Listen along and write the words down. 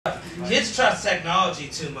Kids trust technology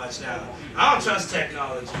too much now. I don't trust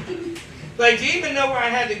technology. Like, do you even know where I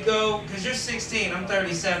had to go? Because you're 16, I'm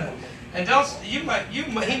 37. And he might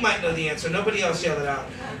know the answer. Nobody else yelled it out.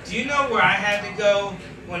 Do you know where I had to go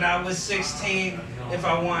when I was 16 if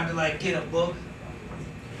I wanted to, like, get a book?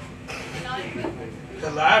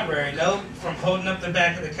 The library, no, from holding up the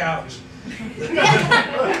back of the couch. That's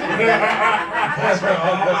where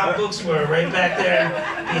all my books were, right back there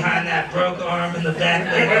behind that broke arm in the back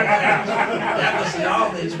leg of the couch. That was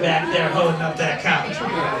knowledge back there holding up that couch.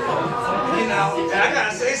 You know, and I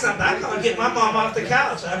gotta say something, I couldn't get my mom off the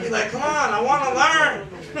couch. I'd be like, come on, I wanna learn.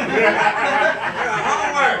 I got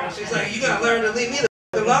homework. She's like, you gotta learn to leave me the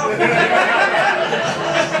alone.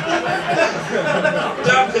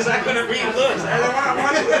 Dumb, because I couldn't read books. I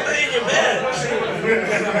want you to lay in your bed.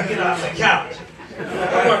 I'm gonna get off the couch.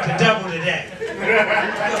 I worked a double today.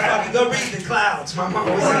 Go read the clouds. My mom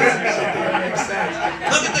was saying some shit that makes sense.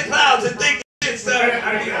 Look at the clouds and think shit, sir.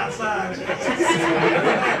 I'd be outside.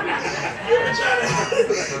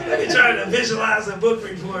 Let me try to visualize a book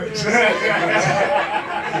report.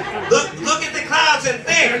 Look at the clouds and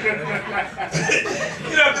think.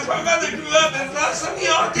 You know, because my mother grew up, and some of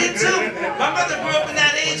y'all did too. My mother grew up in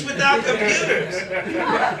that age without computers.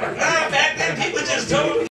 Nah, back then people just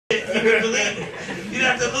told me shit. You could believe it. You'd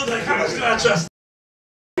have to look like, how much do I trust?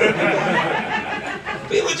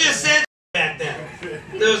 People just said back then.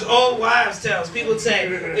 There's old wives' tales. People would say,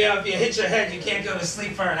 you know, if you hit your head, you can't go to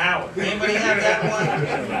sleep for an hour. Anybody have that one?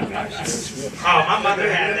 Oh, my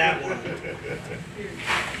mother had that one.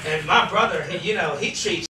 And my brother, he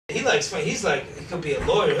treats, he likes, he's like, he could be a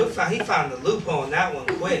lawyer. He found the loophole in that one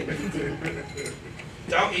quick.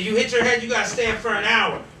 You hit your head, you got to stand for an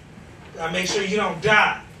hour. Got to make sure you don't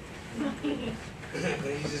die. You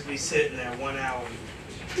just be sitting there 1 hour.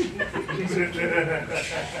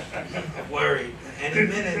 I'm worried. Any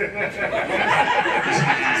minute.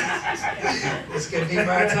 This could be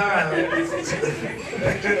my time.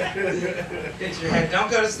 Hit your head. Don't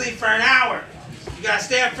go to sleep for an hour. You gotta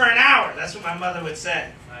stay up for an hour. That's what my mother would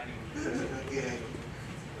say. Okay.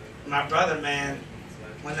 My brother, man,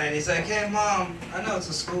 one night he's like, hey mom, I know it's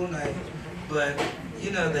a school night, but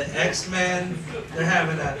you know the X-Men, they're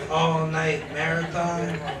having an all-night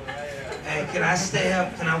marathon. And can I stay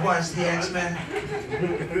up? Can I watch the X-Men?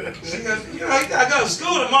 She goes, you know, you gotta go to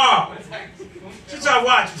school tomorrow. She started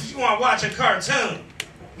watching. She want to watch a cartoon.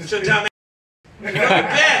 With your dumb ass. Go to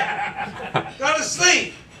bed. Go to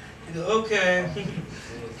sleep. You go, okay.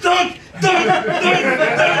 Dunk, dunk, dunk, dunk.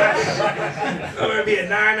 It's gonna be a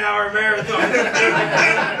 9-hour marathon. Dunk,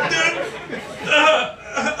 dunk, dunk.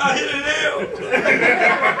 I hit a nail.